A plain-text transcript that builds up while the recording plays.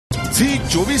Zee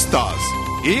 24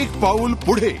 तास एक पाऊल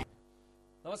पुढे।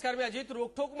 नमस्कार, मी अजित।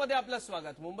 रोखोक मध्ये आपलं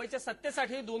स्वागत। मुंबईच्या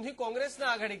सत्तेसाठी दोन्ही काँग्रेसनं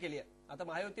आघाडी केली आहे। आता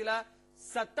महायुतीला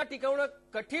सत्ता टिकवणं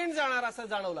कठीण जाणार असं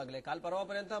जाणवू लागले। काल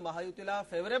परवापर्यंत महायुतीला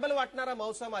फेवरेबल वाटणारा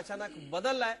मौसम अचानक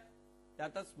बदललाय।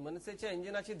 त्यातच मनसेच्या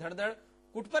इंजिनाची धडधड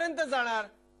कुठपर्यंत जाणार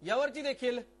यावरची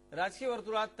देखील राजकीय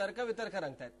वर्तुळात तर्कवितर्क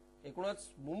रंगतायत।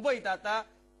 एकूणच मुंबईत आता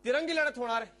तिरंगी लढत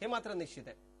होणार हे मात्र निश्चित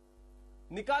आहे।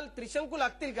 निकाल त्रिशंकू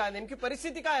लागतील का, नेमकी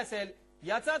परिस्थिती काय असेल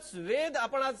याचाच वेध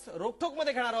आपण आज रोखोक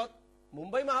मध्ये घेणार आहोत।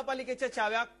 मुंबई महापालिकेच्या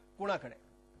चाव्या कुणाकडे?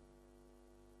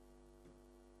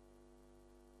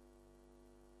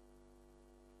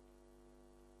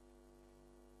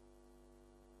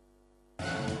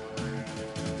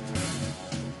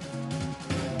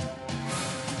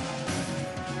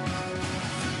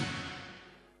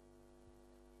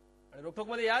 रोखोक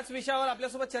मध्ये याच विषयावर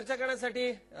आपल्यासोबत चर्चा करण्यासाठी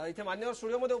इथे मान्यवर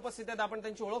स्टुडिओमध्ये उपस्थित आहेत। आपण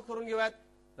त्यांची ओळख करून घेऊयात।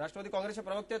 राष्ट्रवादी काँग्रेसचे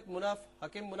प्रवक्ते मुनाफ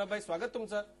हकीम। मुनाफ भाई, स्वागत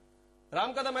तुमचं।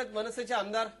 राम कदम आहेत मनसेचे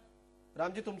आमदार।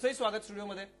 रामजी, तुमचंही स्वागत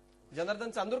स्टुडिओमध्ये।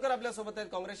 जनार्दन चांदूरकर आपल्यासोबत आहेत,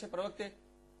 काँग्रेसचे प्रवक्ते।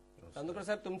 चांदूरकर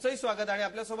साहेब, तुमचंही स्वागत। आणि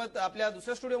आपल्यासोबत आपल्या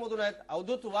दुसऱ्या स्टुडिओमधून आहेत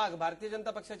अवधूत वाघ, भारतीय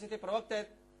जनता पक्षाचे ते प्रवक्ते आहेत,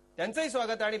 त्यांचंही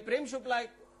स्वागत। आणि प्रेम शुक्ला,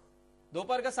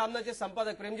 दोपहर का सामनाचे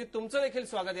संपादक। प्रेमजी, तुमचं देखील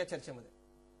स्वागत या चर्चेमध्ये।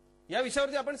 या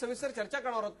विषयावरती आपण सविस्तर चर्चा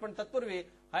करणार आहोत, पण तत्पूर्वी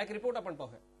हा एक रिपोर्ट आपण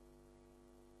पाहूया।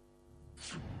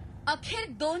 अखेर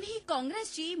दोन्ही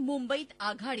काँग्रेसची मुंबईत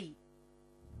आघाडी।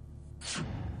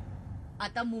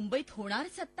 आता मुंबईत होणार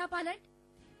सत्तापालट।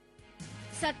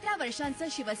 17 वर्षांचं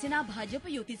शिवसेना भाजप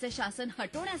युतीचं शासन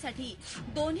हटवण्यासाठी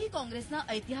दोन्ही काँग्रेसनं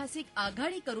ऐतिहासिक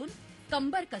आघाडी करून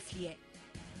कंबर कसली आहे।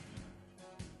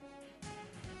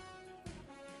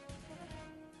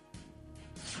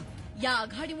 या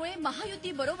आघाडीमुळे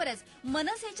महायुतीबरोबरच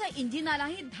मनसेच्या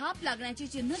इंजिनालाही धाप लागण्याची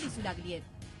चिन्ह दिसू लागली आहेत।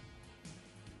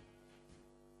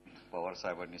 पवार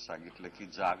साहेबांनी सांगितलं की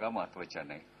जागा महत्वाच्या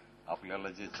नाही, आपल्याला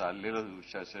जे चाललेलं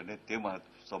दुःशासन आहे ते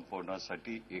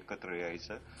संपवण्यासाठी एकत्र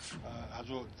यायचं। हा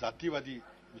जो जातीवादी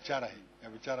विचार आहे या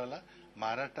विचाराला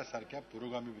महाराष्ट्रासारख्या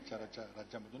पुरोगामी विचाराच्या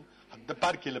राज्यामधून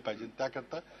हद्दपार केलं पाहिजे।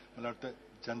 त्याकरता मला वाटतं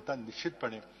जनता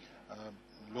निश्चितपणे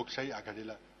लोकशाही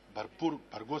आघाडीला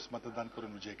भरघोस मतदान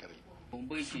करून विजय करेल।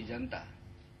 मुंबईची जनता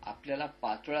आपल्याला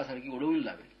पाचोळ्यासारखी उडवून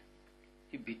लावेल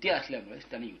ही भीती असल्यामुळेच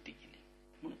त्यांनी युती केली।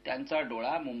 म्हणून त्यांचा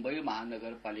डोळा मुंबई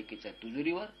महानगरपालिकेच्या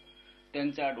तुजुरीवर,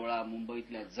 त्यांचा डोळा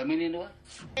मुंबईतल्या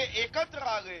जमिनींवर। एकत्र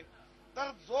आले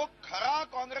तर जो खरा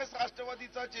काँग्रेस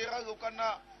राष्ट्रवादीचा चेहरा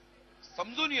लोकांना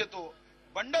समजून येतो,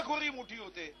 बंडखोरी मोठी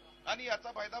होते आणि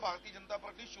याचा फायदा भारतीय जनता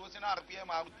पार्टी, शिवसेना, आरपीआय,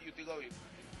 महायुती युतीला होईल।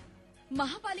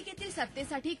 महापालिकेतील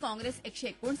सत्तेसाठी काँग्रेस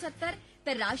 169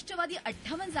 तर राष्ट्रवादी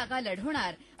 58 जागा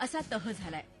लढवणार असा तह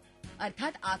झालाय।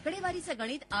 अर्थात आकडेवारीचं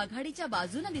गणित आघाडीच्या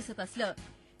बाजूने दिसत असलं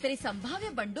तरी संभाव्य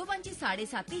बंडोबांची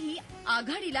 7.5ही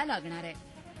आघाडीला लागणार आहे।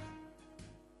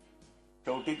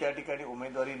 शेवटी त्या ठिकाणी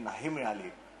उमेदवारी नाही मिळाली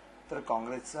तर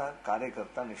काँग्रेसचा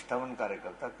कार्यकर्ता, निष्ठावान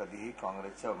कार्यकर्ता कधीही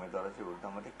काँग्रेसच्या उमेदवाराच्या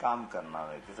विरोधामध्ये काम करणार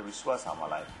नाही, त्याचा विश्वास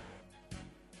आम्हाला आहे।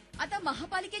 आता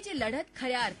महापालिकेची लढत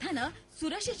खऱ्या अर्थानं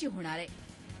सुरक्षेची होणार आहे।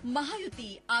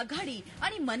 महायुती, आघाडी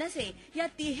आणि मनसे या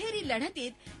तिहेरी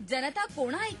लढतीत जनता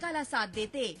कोणा एकाला साथ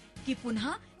देते की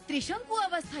पुन्हा त्रिशंकू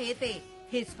अवस्था येते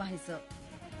हेच पाहायचं।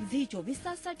 Zee 24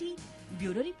 ताससाठी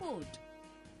bureau report.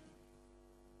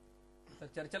 तर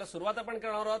चर्चेला सुरुवात आपण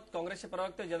करणार आहोत। काँग्रेसचे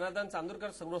प्रवक्ते जनार्दन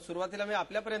चांदूरकर, सुरुवातीला मी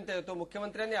आपल्यापर्यंत येतो।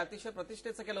 मुख्यमंत्र्यांनी अतिशय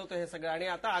प्रतिष्ठेचं केलं होतं हे सगळं आणि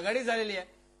आता आघाडी झालेली आहे।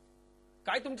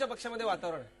 काय तुमच्या पक्षामध्ये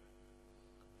वातावरण आहे?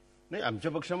 नाही,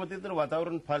 आमच्या पक्षामध्ये तर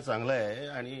वातावरण फार चांगलं आहे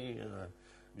आणि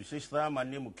विशेषतः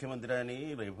माननीय मुख्यमंत्र्यांनी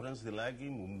रेफरन्स दिला की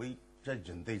मुंबईच्या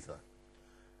जनतेचा,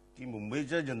 की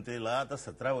मुंबईच्या जनतेला आता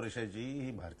 17 वर्षाची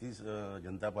ही भारतीय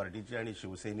जनता पार्टीची आणि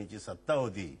शिवसेनेची सत्ता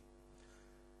होती,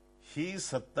 ही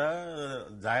सत्ता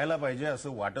जायला पाहिजे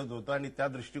असं वाटत होतं आणि त्या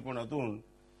दृष्टिकोनातून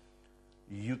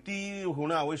युती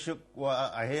होणं आवश्यक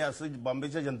आहे असं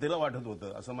बॉम्बेच्या जनतेला वाटत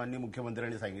होतं, असं माननीय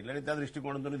मुख्यमंत्र्यांनी सांगितलं आणि त्या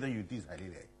दृष्टिकोनातून इथं युती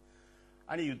झालेली आहे।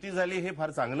 आणि युती झाली हे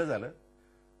फार चांगलं झालं।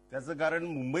 त्याचं कारण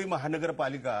मुंबई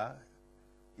महानगरपालिका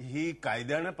ही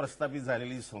कायद्यानं प्रस्थापित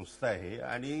झालेली संस्था आहे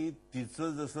आणि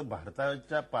तिचं जसं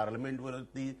भारताच्या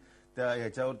पार्लमेंटवरती त्या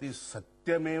याच्यावरती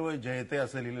सत्यमेव जयते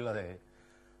असं लिहिलेलं आहे,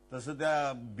 तसं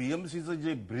त्या बीएमसीचं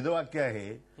जे ब्रीदवाक्य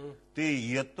आहे ते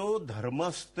यतो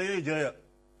धर्मस्ते जय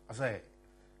असं आहे।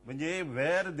 म्हणजे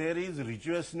where there is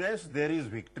रिच्युअसनेस there is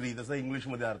Victory, तसा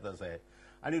इंग्लिशमध्ये अर्थ असा आहे।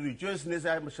 आणि रिच्युअसनेस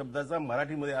या शब्दाचा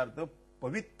मराठीमध्ये अर्थ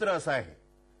पवित्र असा आहे।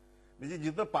 म्हणजे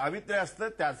जिथं पावित्र्य असतं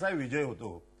त्याचा विजय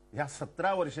होतो। ह्या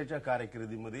 17 वर्षाच्या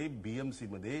कारकिर्दीमध्ये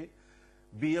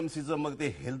बीएमसीचं मग ते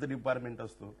हेल्थ डिपार्टमेंट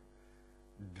असतो,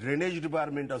 ड्रेनेज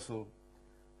डिपार्टमेंट असो,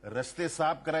 रस्ते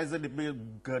साफ करायचं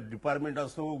डिपार्टमेंट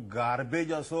असो,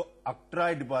 गार्बेज असो,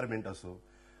 अक्ट्राय डिपार्टमेंट असो,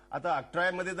 आता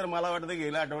 18 मध्ये तर मला वाटतं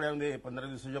गेल्या आठवड्यामध्ये 15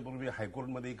 दिवसाच्या पूर्वी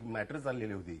हायकोर्टमध्ये एक मॅटर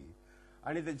चाललेली होती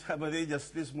आणि त्याच्यामध्ये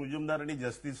जस्टिस मुजुमदार आणि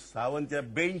जस्टिस सावंत या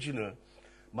बेंचनं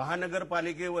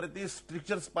महानगरपालिकेवरती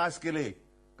स्ट्रिक्चर्स पास केले.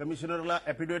 कमिशनरला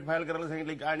ॲफिडेव्हिट फाईल करायला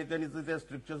सांगितले आणि त्यांनी त्या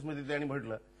स्ट्रिक्चर्समध्ये त्यांनी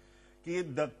म्हटलं की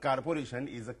the corporation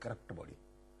is a corrupt body.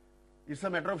 It's a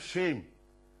matter of shame.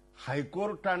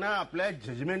 हायकोर्टानं आपल्या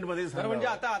जजमेंटमध्ये म्हणजे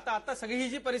आता सगळी ही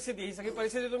जी परिस्थिती, ही सगळी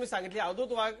परिस्थिती तुम्ही सांगितली.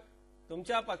 अवधूत वाघ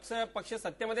तुमच्या पक्ष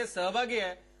सत्तेमध्ये सहभागी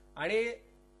आहे आणि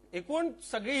एकूण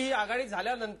सगळी ही आघाडी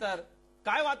झाल्यानंतर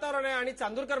काय वातावरण आहे आणि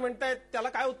चांदूरकर म्हणतायत त्याला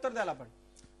काय उत्तर द्याल आपण?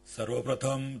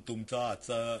 सर्वप्रथम तुमचा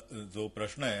आजचा जो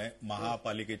प्रश्न आहे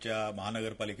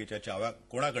महानगरपालिकेच्या चाव्या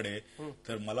कोणाकडे,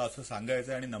 तर मला असं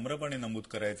सांगायचं आणि नम्रपणे नमूद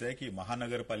करायचं आहे की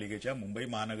मुंबई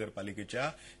महानगरपालिकेच्या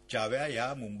चाव्या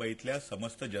या मुंबईतल्या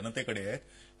समस्त जनतेकडे आहेत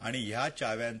आणि ह्या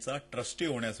चाव्यांचा ट्रस्टी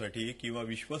होण्यासाठी किंवा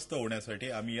विश्वस्त होण्यासाठी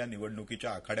आम्ही या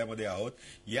निवडणुकीच्या आखाड्यामध्ये आहोत.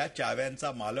 या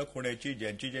चाव्यांचा मालक होण्याची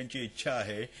ज्यांची इच्छा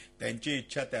आहे त्यांची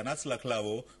इच्छा त्यांनाच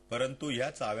लखलावो, परंतु या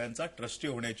चाव्यांचा ट्रस्टी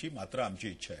होण्याची मात्र आमची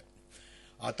इच्छा आहे.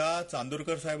 आता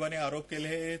चांदूरकर साहेबांनी आरोप केले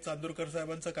हे चांदूरकर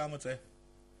साहेबांचं कामच आहे.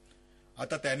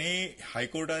 आता त्यांनी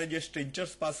हायकोर्टाने जे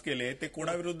स्ट्रिक्चर्स पास केले ते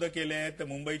कोणाविरुद्ध केले आहेत? तर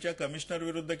मुंबईच्या कमिशनर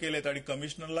विरुद्ध केलेत आणि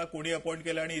कमिशनरला कोणी अपॉइंट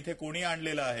केलं आणि इथे कोणी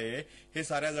आणलेलं आहे हे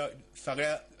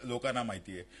सगळ्या लोकांना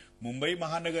माहिती आहे. मुंबई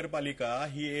महानगरपालिका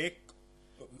ही एक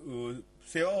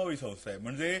सेवाभावी संस्था आहे.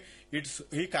 म्हणजे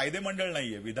ही कायदे मंडळ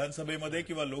नाहीये. विधानसभेमध्ये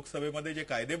किंवा लोकसभेमध्ये जे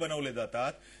कायदे बनवले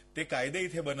जातात ते कायदे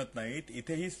इथे बनत नाहीत.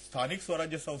 इथे ही स्थानिक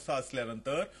स्वराज्य संस्था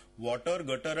असल्यानंतर वॉटर,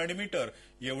 गटर आणि मीटर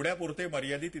एवढ्यापुरते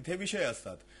मर्यादित इथे विषय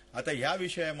असतात. आता या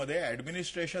विषयामध्ये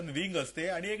ऍडमिनिस्ट्रेशन विंग असते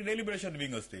आणि एक डेलिब्रेशन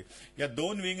विंग असते. या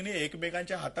दोन विंगने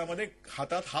एकमेकांच्या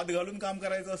हातात हात घालून काम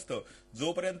करायचं असतं.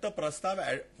 जोपर्यंत प्रस्ताव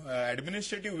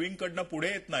ऍडमिनिस्ट्रेटिव्ह विंगकडनं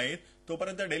पुढे येत नाहीत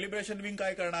तोपर्यंत डेलिब्रेशन विंग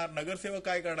काय करणार, नगरसेवक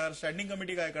काय करणार, स्टँडिंग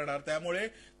कमिटी काय करणार. त्यामुळे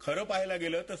खरं पाहायला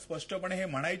गेलं तर स्पष्टपणे हे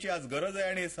म्हणायची आज गरज आहे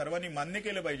आणि हे सर्वांनी मान्य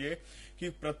केलं पाहिजे की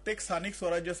प्रत्येक स्थानिक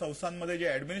स्वराज्य संस्थांमध्ये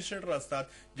जे ऍडमिनिस्ट्रेटर असतात,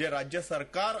 जे राज्य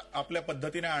सरकार आपल्या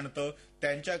पद्धतीने आणतं,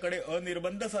 त्यांच्याकडे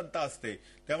अनिर्बंध सत्ता असते.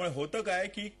 त्यामुळे होतं काय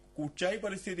की कुठच्याही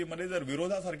परिस्थितीमध्ये जर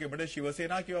विरोधासारखे म्हणजे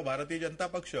शिवसेना किंवा भारतीय जनता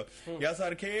पक्ष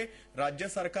यासारखे राज्य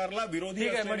सरकारला विरोधी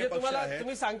म्हणजे पक्ष आहेत.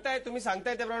 तुम्ही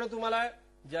सांगताय त्याप्रमाणे तुम्हाला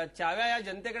ज्या चाव्या या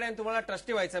जनतेकडे आणि तुम्हाला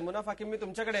ट्रस्टी व्हायचं आहे. मुनाफ हाकीम, मी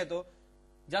तुमच्याकडे येतो.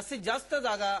 जास्तीत जास्त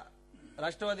जागा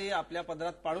राष्ट्रवादी आपल्या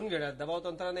पदरात पाडून घेण्यात दबाव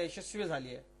तंत्राने यशस्वी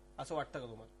झाली आहे असं वाटतं का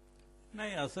तुम्हाला?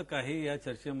 नाही, असं काही या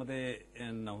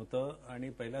चर्चेमध्ये नव्हतं आणि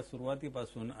पहिल्या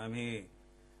सुरुवातीपासून आम्ही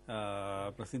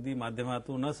प्रसिद्धी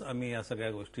माध्यमातूनच आम्ही या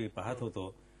सगळ्या गोष्टी पाहत होतो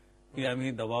की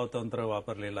आम्ही दबाव तंत्र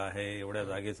वापरलेलं आहे, एवढ्या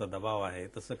जागेचा दबाव आहे.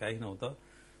 तसं काही नव्हतं.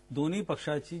 दोन्ही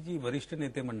पक्षाची जी वरिष्ठ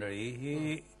नेते मंडळी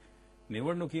ही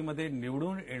निवडणुकीमध्ये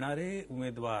निवडून येणारे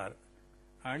उमेदवार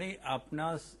आणि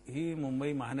आपणास ही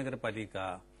मुंबई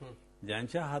महानगरपालिका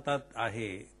ज्यांच्या हातात आहे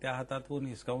त्या हातातून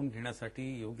हिसकावून घेण्यासाठी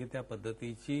योग्य त्या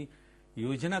पद्धतीची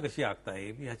योजना कशी आखता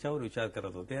येईल ह्याच्यावर विचार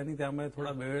करत होते आणि त्यामुळे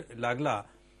थोडा वेळ लागला.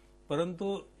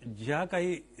 परंतु ज्या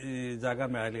काही जागा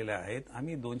मिळालेल्या आहेत,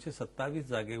 आम्ही 227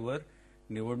 जागेवर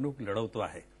निवडणूक लढवतो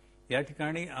आहे. या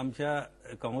ठिकाणी आमच्या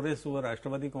काँग्रेस व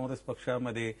राष्ट्रवादी काँग्रेस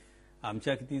पक्षामध्ये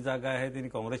आमच्या किती जागा आहेत आणि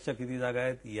काँग्रेसच्या किती जागा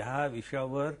आहेत ह्या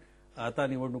विषयावर आता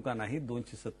निवडणुका नाही.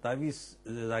 227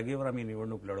 जागेवर आम्ही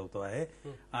निवडणूक लढवतो आहे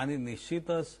आणि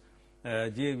निश्चितच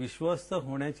जे विश्वस्त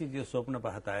होण्याची जे स्वप्न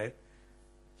पाहत आहेत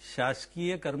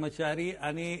शासकीय कर्मचारी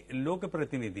आणि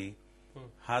लोकप्रतिनिधी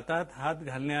हातात हात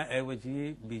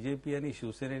घालण्याऐवजी बीजेपी आणि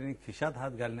शिवसेनेने खिशात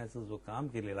हात घालण्याचं जो काम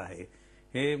केलेलं आहे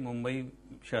हे मुंबई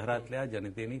शहरातल्या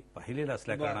जनतेने पाहिलेलं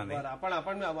असल्या कारणाने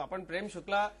आपण प्रेम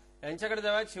शुक्ला यांच्याकडे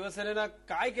जाऊयात. शिवसेनेनं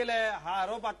काय केलंय हा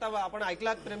आरोप आता आपण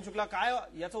ऐकलात. प्रेम शुक्ला, काय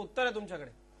याचं उत्तर आहे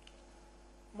तुमच्याकडे?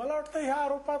 मला वाटतं ह्या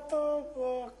आरोपात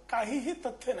काहीही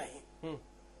तथ्य नाही.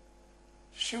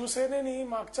 शिवसेनेने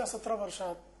मागच्या 17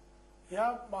 वर्षात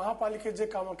या महापालिकेत जे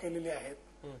कामं केलेली आहेत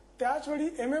त्याचवेळी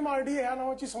MMRD या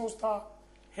नावाची संस्था,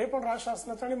 हे पण राज्य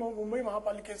शासनाचं आणि मुंबई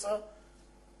महापालिकेचं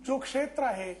जो क्षेत्र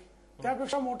आहे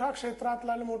त्यापेक्षा मोठा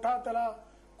क्षेत्रातला आणि मोठा त्याला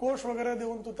कोष वगैरे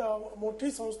देऊन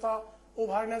मोठी संस्था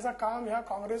उभारण्याचं काम ह्या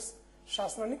काँग्रेस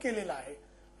शासनाने केलेलं आहे.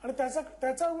 आणि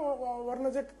त्याच्या वरनं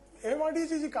जे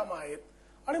MMRDची जी कामं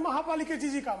आहेत आणि महापालिकेची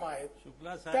जी कामं आहेत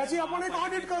त्याची आपण एक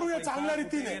ऑडिट करूया चांगल्या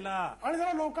रीतीने आणि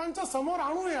जरा लोकांच्या समोर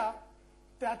आणूया.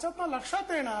 त्याच्यातनं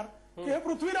लक्षात येणार की हे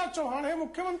पृथ्वीराज चव्हाण हे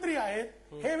मुख्यमंत्री आहेत,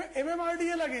 हे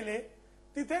MMRDA ला गेले,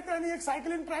 तिथे त्यांनी एक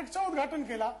सायकलिंग ट्रॅकचं उद्घाटन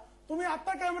केला. तुम्ही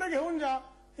आता कॅमेरे घेऊन जा,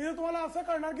 तिथे तुम्हाला असं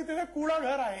कळणार की तिथे कुडा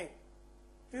घर आहे,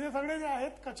 तिथे सगळे जे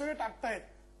आहेत कचरे टाकतायत.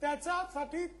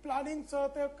 त्याच्यासाठी प्लॅनिंगचं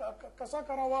ते कसं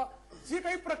करावा जी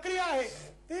काही प्रक्रिया आहे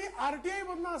ती RTI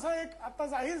मधनं असं एक आता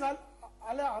जाहीर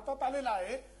हातात आलेला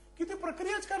आहे की ती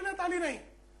प्रक्रियाच करण्यात आली नाही.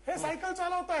 हे सायकल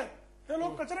चालवतायत, हे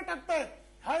लोक कचरे टाकतायत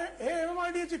हे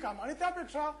MMRDAची कामं आणि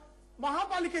त्यापेक्षा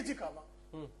महापालिकेची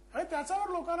कामं आणि त्याच्यावर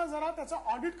लोकांना जरा त्याचं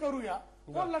ऑडिट करूया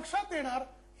तर लक्षात येणार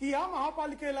की या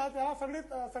महापालिकेला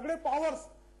त्याला सगळे पॉवर्स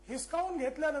हिसकावून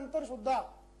घेतल्यानंतर सुद्धा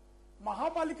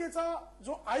महापालिकेचा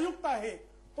जो आयुक्त आहे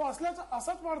तो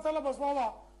असाच माणसाला बसवावा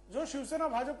जो शिवसेना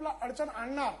भाजपला अडचण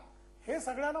आणणार हे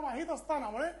सगळ्यांना माहीत असताना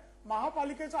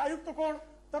महापालिकेचा आयुक्त कोण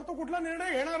तर तो कुठला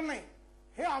निर्णय घेणार नाही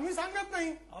हे आम्ही सांगत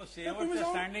नाही. शेवटच्या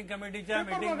स्टँडिंग कमिटीच्या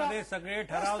मीटिंगमध्ये सगळे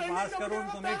ठराव पास करून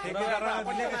तुम्ही ठेकेदारांना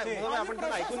दिले कसे? आपण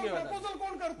ऐकून घेऊया. प्रपोजल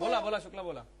कोण करतो? बोला शुक्ला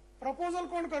बोला. प्रपोजल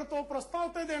कोण करतो? प्रस्ताव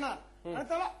ते देणार आणि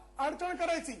त्याला अडचण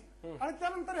करायची आणि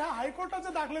त्यानंतर ह्या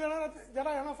हायकोर्टाचे दाखले देणार.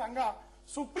 जरा यांना सांगा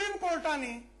सुप्रीम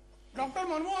कोर्टाने डॉक्टर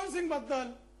मनमोहन सिंग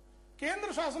बद्दल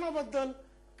केंद्र शासनाबद्दल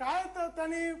काय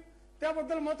त्यांनी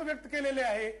त्याबद्दल मत व्यक्त केलेले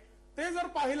आहे ते जर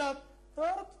पाहिलं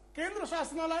तर केंद्र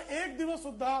शासनाला एक दिवस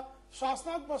सुद्धा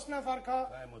शासनात बसण्यासारखा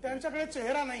त्यांच्याकडे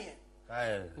चेहरा नाहीये.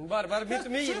 बरं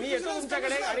मी येतो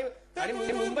तुमच्याकडे आणि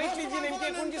मुंबईची जी नेमकी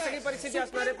एकूण जी सगळी परिस्थिती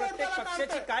असणार आहे प्रत्येक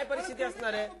पक्षाची काय परिस्थिती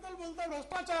असणार आहे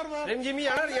भ्रष्टाचार प्रेमजी मी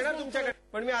येणार तुमच्याकडे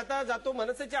पण मी आता जातो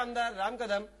मनसेचे आमदार राम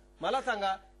कदम. मला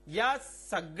सांगा या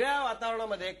सगळ्या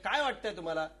वातावरणामध्ये काय वाटतंय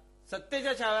तुम्हाला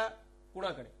सत्तेच्या चाव्या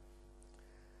कुणाकडे?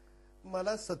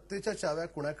 मला सत्तेच्या चाव्या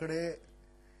कुणाकडे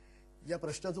या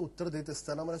प्रश्नाचं उत्तर देत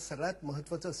असताना मला सगळ्यात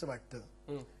महत्वाचं असं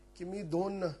वाटतं की मी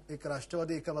एक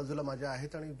राष्ट्रवादी एका बाजूला माझ्या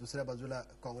आहेत आणि दुसऱ्या बाजूला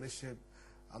काँग्रेसचे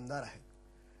आमदार आहेत.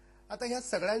 आता ह्या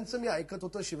सगळ्यांचं मी ऐकत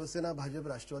होतो. शिवसेना भाजप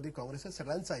राष्ट्रवादी काँग्रेस हे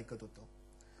सगळ्यांचं ऐकत होतो.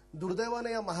 दुर्दैवानं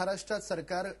या महाराष्ट्रात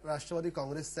सरकार राष्ट्रवादी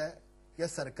काँग्रेसचं आहे. या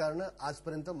सरकारनं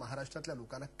आजपर्यंत महाराष्ट्रातल्या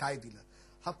लोकांना काय दिलं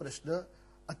हा प्रश्न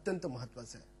अत्यंत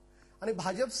महत्वाचा आहे. आणि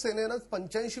भाजप सेनेनं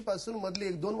 85 पासून मधली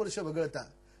 1-2 वर्ष वगळता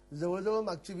जवळजवळ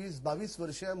मागची 20-22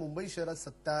 वर्ष मुंबई शहरात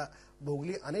सत्ता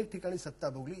भोगली, अनेक ठिकाणी सत्ता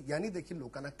भोगली. यांनी देखील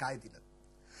लोकांना काय दिलं?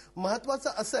 महत्वाचं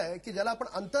असं आहे की ज्याला आपण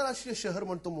आंतरराष्ट्रीय शहर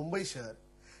म्हणतो मुंबई शहर,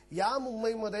 या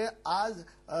मुंबईमध्ये आज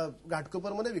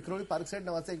घाटकोपरमध्ये विक्रोळी पार्क साईड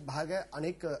नावाचा एक भाग आहे,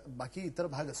 अनेक बाकी इतर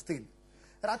भाग असतील.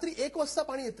 रात्री 1 वाजता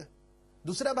पाणी येतं,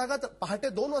 दुसऱ्या भागात पहाटे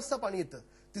 2 वाजता पाणी येतं,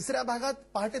 तिसऱ्या भागात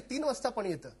पहाटे 3 वाजता पाणी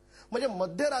येतं. म्हणजे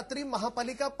मध्यरात्री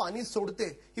महापालिका पाणी सोडते.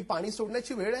 ही पाणी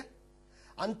सोडण्याची वेळ आहे.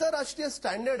 आंतरराष्ट्रीय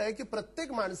स्टँडर्ड आहे की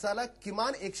प्रत्येक माणसाला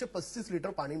किमान 135 लिटर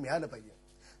पाणी मिळालं पाहिजे.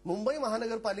 मुंबई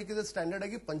महानगरपालिकेचं स्टँडर्ड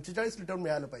आहे की 45 लिटर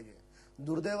मिळालं पाहिजे.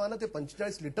 दुर्दैवानं ते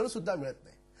 45 लिटर सुद्धा मिळत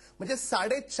नाही. म्हणजे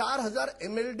 4,500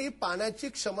 MLD पाण्याची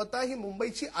क्षमता ही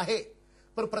मुंबईची आहे,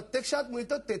 पण प्रत्यक्षात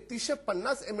मिळतं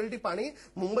 3350 MLD पाणी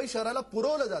मुंबई शहराला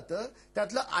पुरवलं जातं.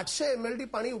 त्यातलं 800 MLD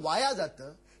पाणी वाया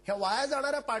जातं. ह्या वाया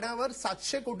जाणाऱ्या पाण्यावर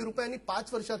 700 कोटी रुपयांनी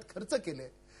 5 वर्षात खर्च केले.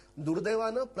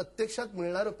 दुर्दैवानं प्रत्यक्षात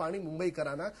मिळणारं पाणी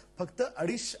मुंबईकरांना फक्त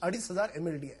 2,500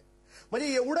 MLD आहे. म्हणजे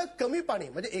एवढं कमी पाणी,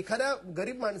 म्हणजे एखाद्या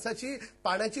गरीब माणसाची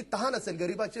पाण्याची तहान असेल,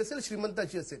 गरीबाची असेल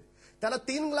श्रीमंताची असेल, त्याला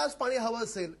 3 ग्लास पाणी हवं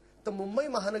असेल तर मुंबई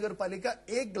महानगरपालिका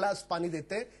 1 ग्लास पाणी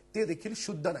देते, ते देखील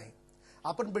शुद्ध नाही.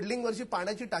 आपण बिल्डिंगवरची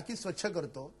पाण्याची टाकी स्वच्छ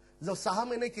करतो, जर 6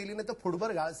 महिने केली नाही तर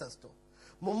फुटभर गाळच असतो.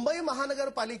 मुंबई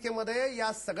महानगरपालिकेमध्ये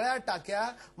या सगळ्या टाक्या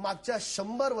मागच्या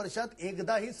 100 वर्षात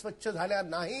एकदाही स्वच्छ झाल्या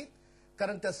नाहीत,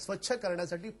 कारण त्या स्वच्छ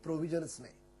करण्यासाठी प्रोव्हिजनच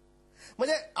नाही.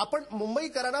 म्हणजे आपण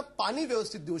मुंबईकरांना पाणी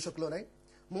व्यवस्थित देऊ शकलो नाही,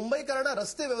 मुंबईकरांना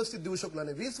रस्ते व्यवस्थित देऊ शकलो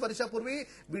नाही. 20 वर्षापूर्वी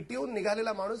बीटीहून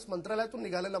निघालेला माणूस, मंत्रालयातून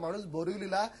निघालेला माणूस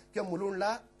बोरिवलीला किंवा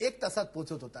मुलुंडला 1 तासात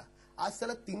पोहोचत होता. आज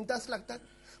त्याला 3 तास लागतात.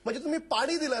 म्हणजे तुम्ही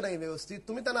पाणी दिलं नाही व्यवस्थित,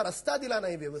 तुम्ही त्यांना रस्ता दिला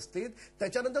नाही व्यवस्थित,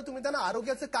 त्याच्यानंतर तुम्ही त्यांना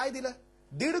आरोग्याचं काय दिलं?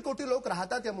 1.5 कोटी लोक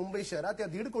राहतात या मुंबई शहरात. या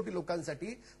 1.5 कोटी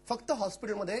लोकांसाठी फक्त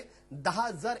हॉस्पिटलमध्ये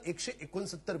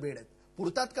 10,169 बेड आहेत.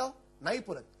 पुरतात का? नाही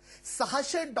पुरत.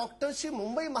 600 डॉक्टर्सची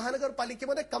मुंबई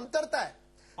महानगरपालिकेमध्ये कमतरता आहे.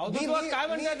 काय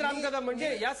म्हणतात राम कदम? म्हणजे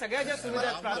या सगळ्या ज्या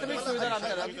सुविधा प्राथमिक सुविधा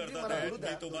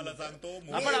मी तुम्हाला सांगतो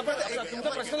तुमचा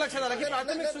प्रश्न लक्षात आला की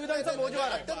प्राथमिक सुविधांचा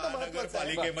बोजवार आहे.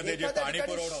 महानगरपालिकेमध्ये जे पाणी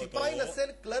पुरवठा शिपाई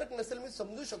नसेल, क्लर्क नसेल, मी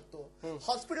समजू शकतो.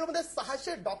 हॉस्पिटलमध्ये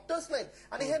 600 डॉक्टर्स नाहीत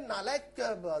आणि हे नालायक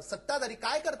सत्ताधारी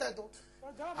काय करताय? तो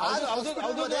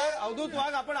अवधूत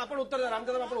वाघ आपण उत्तर द्या. राम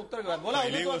कदम आपण उत्तर घ्या. बोला.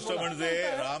 पहिली गोष्ट म्हणजे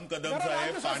राम कदम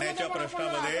साहेब पाण्याच्या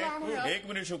प्रश्नामध्ये 1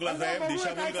 मिनिट शुक्ला साहेब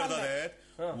दिशाभूल करतात आहेत.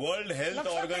 वर्ल्ड हेल्थ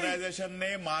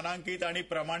ऑर्गनायझेशनने मानांकित आणि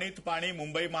प्रमाणित पाणी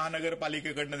मुंबई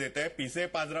महानगरपालिकेकडनं देत आहे. पिसे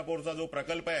पांजरापोरचा जो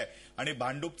प्रकल्प आहे आणि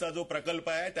भांडूपचा जो प्रकल्प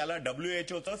आहे त्याला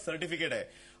WHO सर्टिफिकेट आहे.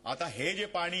 आता हे जे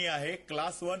पाणी आहे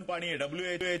क्लास 1 पाणी आहे,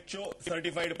 WHO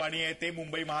सर्टिफाईड पाणी आहे, ते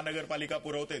मुंबई महानगरपालिका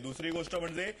पुरवते. दुसरी गोष्ट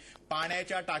म्हणजे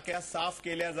पाण्याच्या टाक्या साफ साफ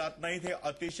केल्या जात नाहीत, हे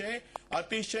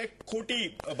अतिशय खोटी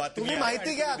बातमी तुम्ही आहे. माहिती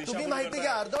आणि घ्या, तुम्ही तुम्ही दिशाभूल माहिती करताय.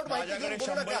 घ्या, अर्धवट माहिती घेऊन माझ्याकडे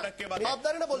बोलू नका. 100% बातमी.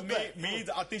 जबाबदारीने बोलतोय. मी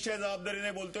अतिशय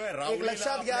जबाबदारीने बोलतोय. एक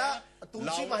लक्षात घ्या,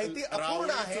 तुमची माहिती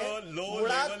अपूर्ण आहे.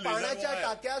 मुळात पाण्याच्या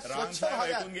टाक्या स्वच्छ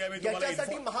व्हाव्यात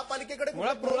याच्यासाठी महापालिकेकडे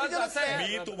provision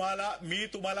असते. मी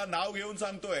तुम्हाला नाव घेऊन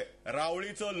सांगतोय.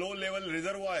 रावळीचं लो लेवल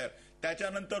रिझर्व्हॉयर,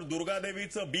 त्याच्यानंतर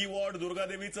दुर्गादेवीचं बी वॉर्ड,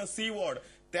 दुर्गादेवीचं सी वॉर्ड,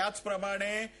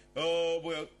 त्याचप्रमाणे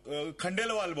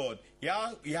खंडेलवाल बोध,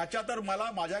 ह्याच्या तर मला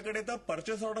माझ्याकडे तर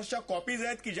परचेस ऑर्डर्सच्या कॉपीज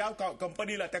आहेत की ज्या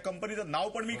कंपनीला, त्या कंपनीचं नाव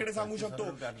पण मी इकडे सांगू शकतो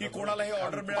की कोणाला हे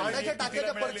ऑर्डर मिळाली. पाण्याच्या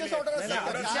टाक्याच्या परचेस ऑर्डर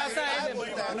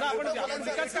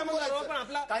विकास कामाला आलो, पण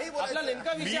आपला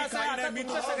नेमका विषय असा आहे, आता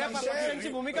तुमच्या सगळ्या पक्षांची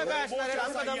भूमिका काय असणार आहे?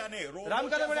 राम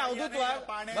कदम आणि अवधूत वाघ,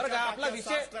 बरं का, आपला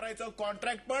विषय करायचं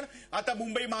कॉन्ट्रॅक्ट पण आता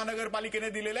मुंबई महानगरपालिकेने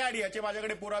दिलेलं आहे आणि याचे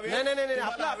माझ्याकडे पुरावे. नाही,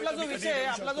 आपला जो विषय आहे,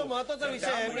 आपला जो महत्वाचा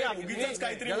विषय आहे,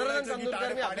 जनार्दन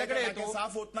चांदूरकर, मी आपल्याकडे येतो.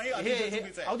 साफ होत नाही.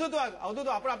 अवधूत वाघ,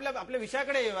 आपण आपल्या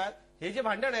विषयाकडे येऊयात. हे जे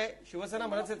भांडण आहे शिवसेना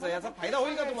मनसेचं, याचा फायदा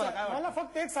होईल का तुम्हाला? काय मला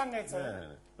फक्त एक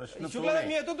सांगायचं, शुक्ला,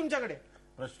 मी येतो तुमच्याकडे.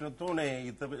 प्रश्न तो नाही.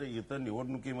 इथं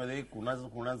निवडणुकीमध्ये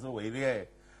कुणाचं वैरी आहे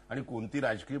आणि कोणती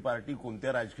राजकीय पार्टी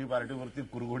कोणत्या राजकीय पार्टीवरती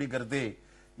कुरघोडी करते,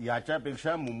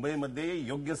 याच्यापेक्षा मुंबईमध्ये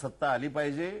योग्य सत्ता आली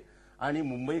पाहिजे आणि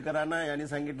मुंबईकरांना यांनी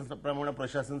सांगितल्याप्रमाणे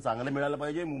प्रशासन चांगलं मिळालं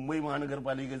पाहिजे. मुंबई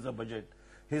महानगरपालिकेचं बजेट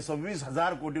हे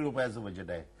 26,000 कोटी रुपयाचं बजेट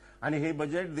आहे आणि हे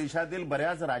बजेट देशातील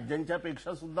बऱ्याच राज्यांच्या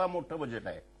पेक्षा सुद्धा मोठं बजेट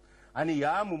आहे. आणि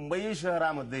या मुंबई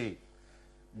शहरामध्ये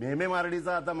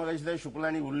MMRDचा आता मगाशी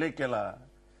शुक्लांनी उल्लेख केला.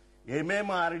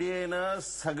 MMRDAनं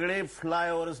सगळे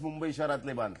फ्लायओव्हर्स मुंबई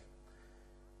शहरातले बांध,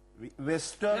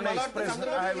 वेस्टर्न एक्सप्रेस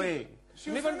हायवे.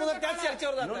 मी पण पुन्हा त्याच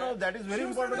चर्चेवर know that is very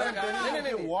important.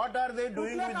 What are they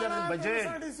doing with the budget?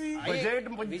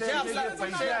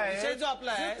 विषय जो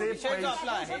आपला आहे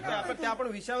ते आपण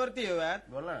विषयावरती येऊयात.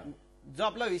 जो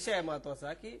आपला विषय आहे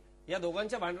महत्वाचा, की या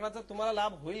दोघांच्या भांडणाचा तुम्हाला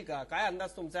लाभ होईल का? काय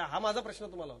अंदाज तुमचा? हा माझा प्रश्न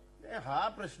तुम्हाला होता. हा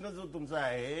प्रश्न जो तुमचा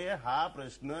आहे, हा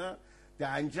प्रश्न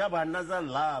त्यांच्या भांडणाचा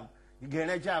लाभ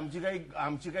घेण्याची आमची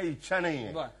काही इच्छा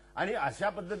नाहीये. आणि अशा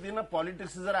पद्धतीनं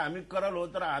पॉलिटिक्स जर आम्ही करालो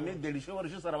तर आम्ही 150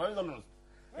 वर्ष सर्व्हाइव्ह झालो नसतो.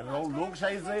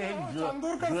 लोकशाहीचं हे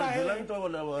ज्वलंत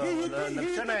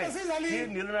लक्षण आहे की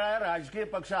निरनिराळ्या राजकीय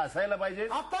पक्ष असायला पाहिजे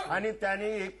आणि त्यांनी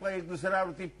एक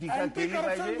दुसऱ्यावरती टीका केली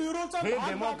पाहिजे. हे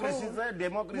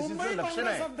डेमोक्रेसीचं लक्षण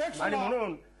आहे. आणि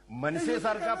म्हणून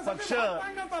मनसेसारखा पक्ष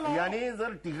यांनी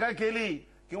जर टीका केली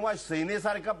किंवा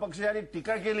सेनेसारखा पक्ष यांनी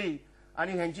टीका केली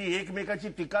आणि ह्यांची एकमेकाची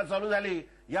टीका चालू झाली,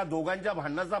 या दोघांच्या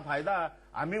भांडणाचा फायदा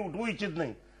आम्ही उठवू इच्छित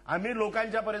नाही. आम्ही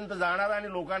लोकांच्यापर्यंत जाणार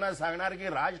आणि लोकांना सांगणार की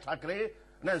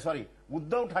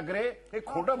उद्धव ठाकरे हे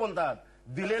खोटं बोलतात.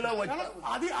 दिलेलं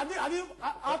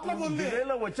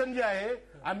वचन जे आहे,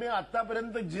 आम्ही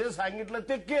आतापर्यंत जे सांगितलं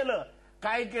ते केलं.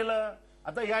 काय केलं?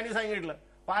 आता यांनी सांगितलं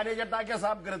पाण्याच्या टाक्या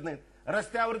साफ करत नाहीत,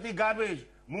 रस्त्यावरती गार्बेज,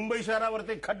 मुंबई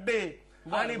शहरावरती खड्डे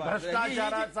आणि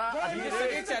भ्रष्टाचाराचा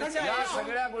या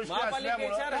सगळ्या गोष्टी असल्यामुळे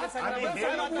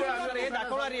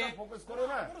दाखवणारी आहे. फोकस करू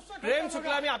ना. प्रेम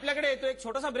शुक्ला, मी आपल्याकडे येतो. एक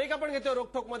छोटासा ब्रेक आपण घेतोय.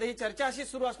 रोकठोक मध्ये ही चर्चा अशी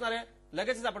सुरू असणार आहे.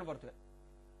 लगेचच आपण परतूया.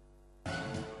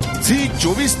 झी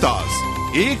 24 तास,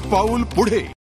 एक पाऊल पुढे.